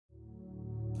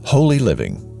Holy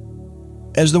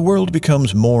living. As the world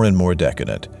becomes more and more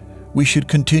decadent, we should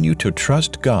continue to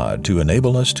trust God to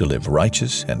enable us to live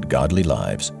righteous and godly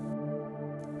lives.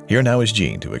 Here now is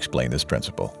Gene to explain this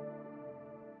principle.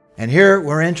 And here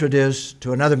we're introduced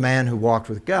to another man who walked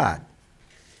with God,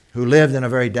 who lived in a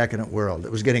very decadent world.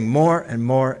 It was getting more and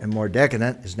more and more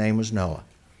decadent. His name was Noah.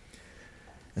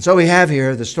 And so we have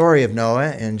here the story of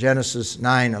Noah in Genesis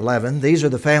 9:11. These are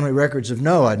the family records of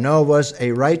Noah. Noah was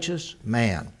a righteous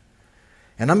man.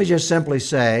 And let me just simply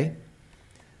say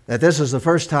that this is the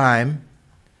first time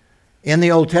in the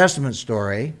Old Testament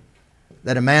story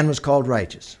that a man was called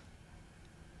righteous.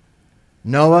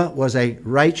 Noah was a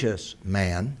righteous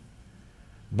man,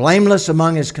 blameless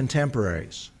among his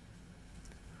contemporaries.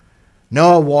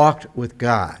 Noah walked with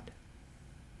God.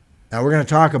 Now we're going to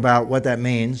talk about what that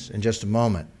means in just a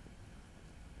moment.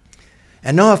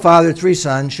 And Noah fathered 3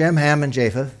 sons, Shem, Ham, and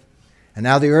Japheth. And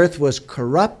now the earth was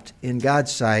corrupt in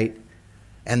God's sight,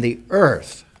 and the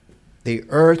earth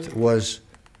was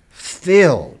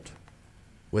filled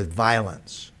with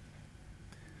violence.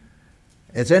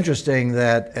 It's interesting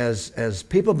that as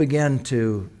people began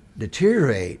to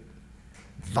deteriorate,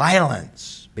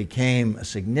 violence became a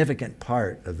significant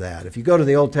part of that. If you go to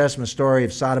the Old Testament story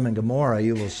of Sodom and Gomorrah,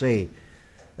 you will see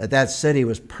that that city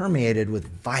was permeated with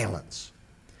violence.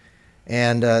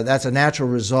 And that's a natural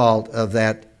result of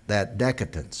that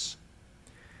decadence.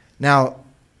 Now,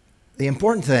 the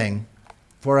important thing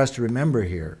for us to remember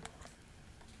here,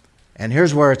 and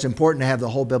here's where it's important to have the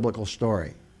whole biblical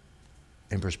story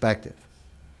in perspective.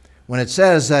 When it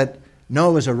says that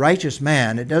Noah was a righteous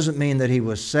man, it doesn't mean that he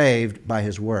was saved by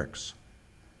his works.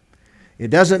 It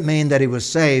doesn't mean that he was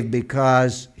saved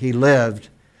because he lived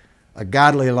a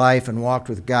godly life and walked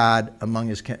with God among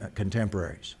his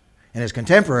contemporaries. And his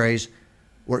contemporaries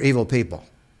were evil people.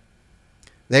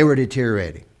 They were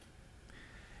deteriorating.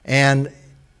 And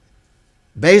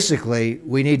basically,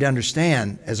 we need to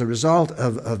understand, as a result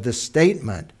of this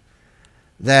statement,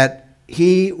 that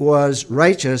he was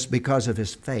righteous because of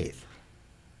his faith.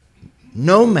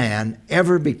 No man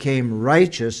ever became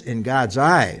righteous in God's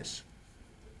eyes,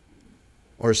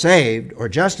 or saved, or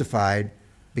justified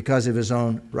because of his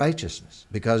own righteousness,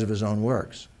 because of his own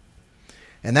works.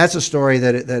 And that's a story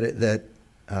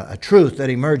a truth that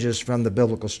emerges from the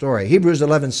biblical story. Hebrews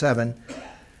 11:7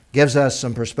 gives us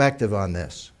some perspective on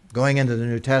this. Going into the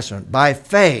New Testament, by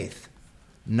faith,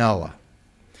 Noah.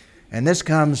 And this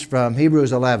comes from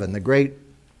Hebrews 11, the great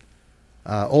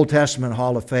Old Testament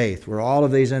hall of faith, where all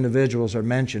of these individuals are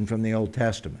mentioned from the Old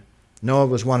Testament. Noah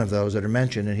was one of those that are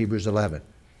mentioned in Hebrews 11.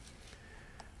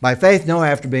 By faith, Noah,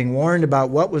 after being warned about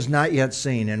what was not yet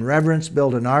seen, in reverence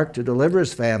built an ark to deliver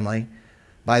his family.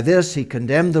 By this he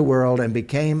condemned the world and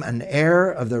became an heir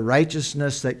of the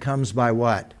righteousness that comes by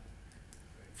what?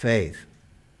 Faith.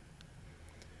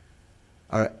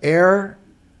 An heir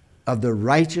of the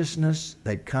righteousness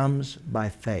that comes by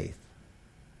faith.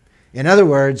 In other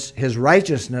words, his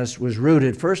righteousness was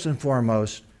rooted first and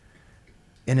foremost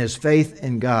in his faith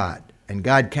in God, and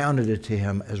God counted it to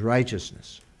him as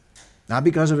righteousness, not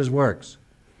because of his works.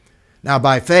 Now,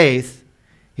 by faith,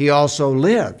 he also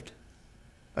lived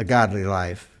a godly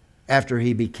life after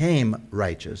he became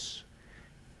righteous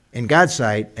in God's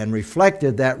sight and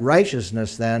reflected that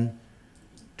righteousness then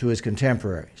to his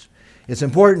contemporaries. It's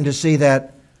important to see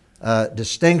that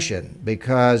distinction,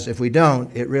 because if we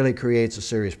don't, it really creates a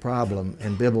serious problem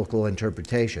in biblical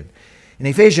interpretation. In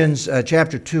Ephesians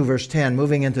chapter 2, verse 10,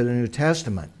 moving into the New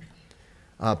Testament,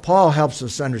 Paul helps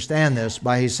us understand this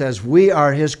he says, we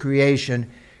are his creation,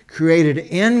 created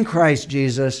in Christ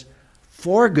Jesus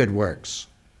for good works,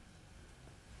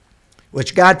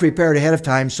 which God prepared ahead of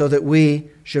time so that we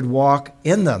should walk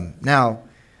in them. Now,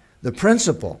 the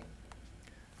principle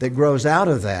that grows out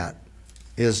of that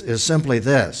is simply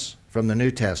this from the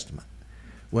New Testament.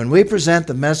 When we present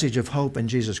the message of hope in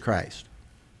Jesus Christ,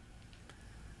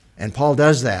 and Paul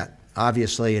does that,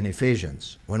 obviously, in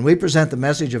Ephesians. When we present the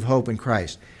message of hope in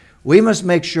Christ, we must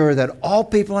make sure that all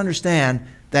people understand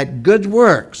that good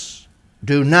works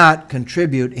do not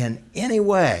contribute in any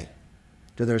way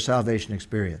to their salvation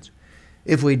experience.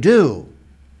 If we do,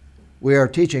 we are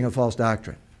teaching a false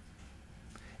doctrine.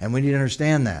 And we need to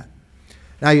understand that.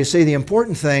 Now, you see, the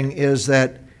important thing is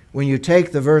that when you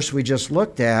take the verse we just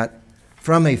looked at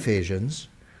from Ephesians,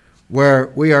 where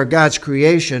we are God's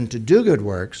creation to do good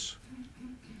works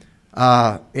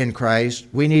in Christ,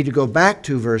 we need to go back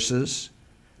 2 verses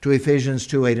to Ephesians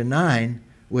 2:8 and 9,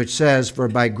 which says, for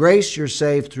by grace you're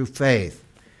saved through faith.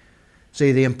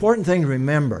 See, the important thing to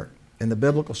remember in the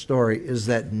biblical story is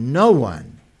that no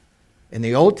one in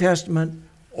the Old Testament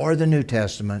or the New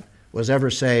Testament was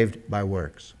ever saved by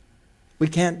works. We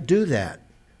can't do that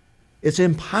It's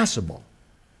impossible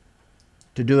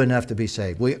to do enough to be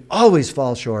saved. We always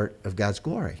fall short of God's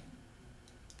glory,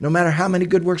 no matter how many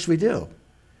good works we do.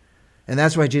 And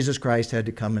that's why Jesus Christ had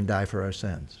to come and die for our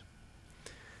sins.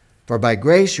 For by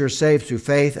grace you're saved through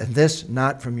faith, and this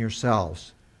not from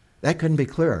yourselves. That couldn't be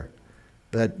clearer.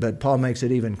 But Paul makes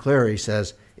it even clearer. He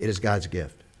says, it is God's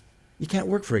gift. You can't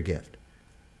work for a gift.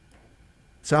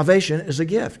 Salvation is a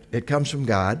gift. It comes from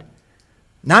God,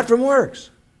 not from works,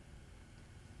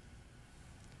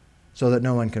 so that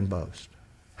no one can boast.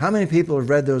 How many people have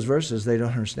read those verses? They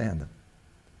don't understand them.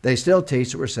 They still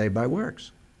teach that we're saved by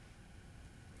works.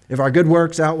 If our good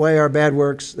works outweigh our bad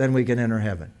works, then we can enter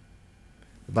heaven.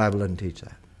 The Bible doesn't teach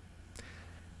that.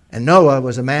 And Noah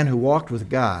was a man who walked with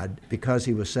God because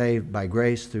he was saved by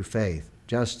grace through faith,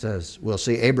 just as we'll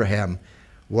see Abraham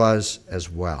was as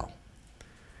well.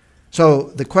 So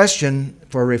the question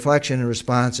for reflection and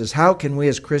response is, how can we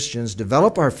as Christians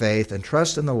develop our faith and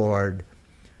trust in the Lord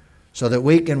so that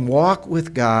we can walk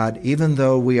with God even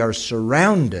though we are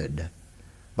surrounded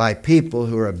by people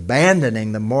who are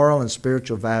abandoning the moral and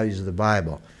spiritual values of the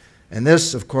Bible? And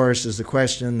this, of course, is the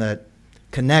question that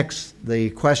connects the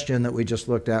question that we just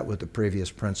looked at with the previous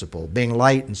principle, being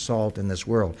light and salt in this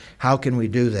world. How can we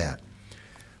do that?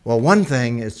 Well, one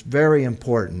thing is very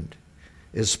important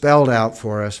is spelled out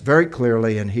for us very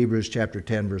clearly in Hebrews chapter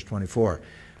 10, verse 24.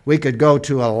 We could go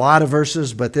to a lot of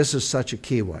verses, but this is such a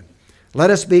key one. Let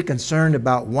us be concerned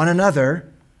about one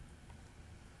another.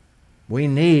 We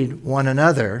need one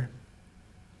another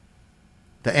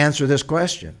to answer this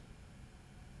question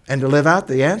and to live out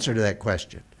the answer to that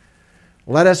question.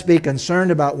 Let us be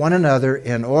concerned about one another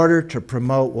in order to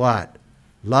promote what?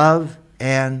 Love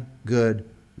and good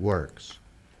works.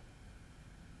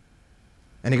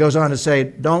 And he goes on to say,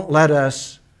 don't let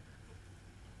us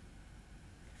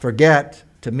forget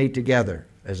to meet together,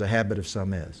 as a habit of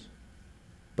some is.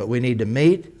 But we need to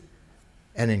meet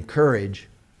and encourage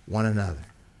one another.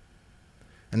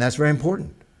 And that's very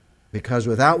important, because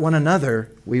without one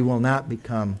another, we will not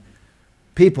become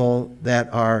people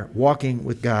that are walking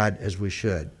with God as we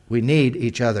should. We need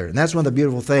each other. And that's one of the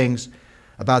beautiful things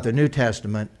about the New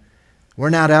Testament. We're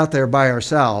not out there by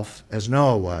ourselves, as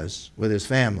Noah was with his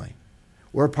family.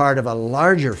 We're part of a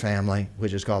larger family,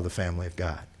 which is called the family of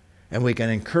God. And we can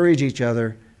encourage each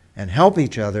other and help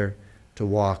each other to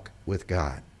walk with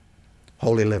God.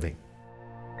 Holy living.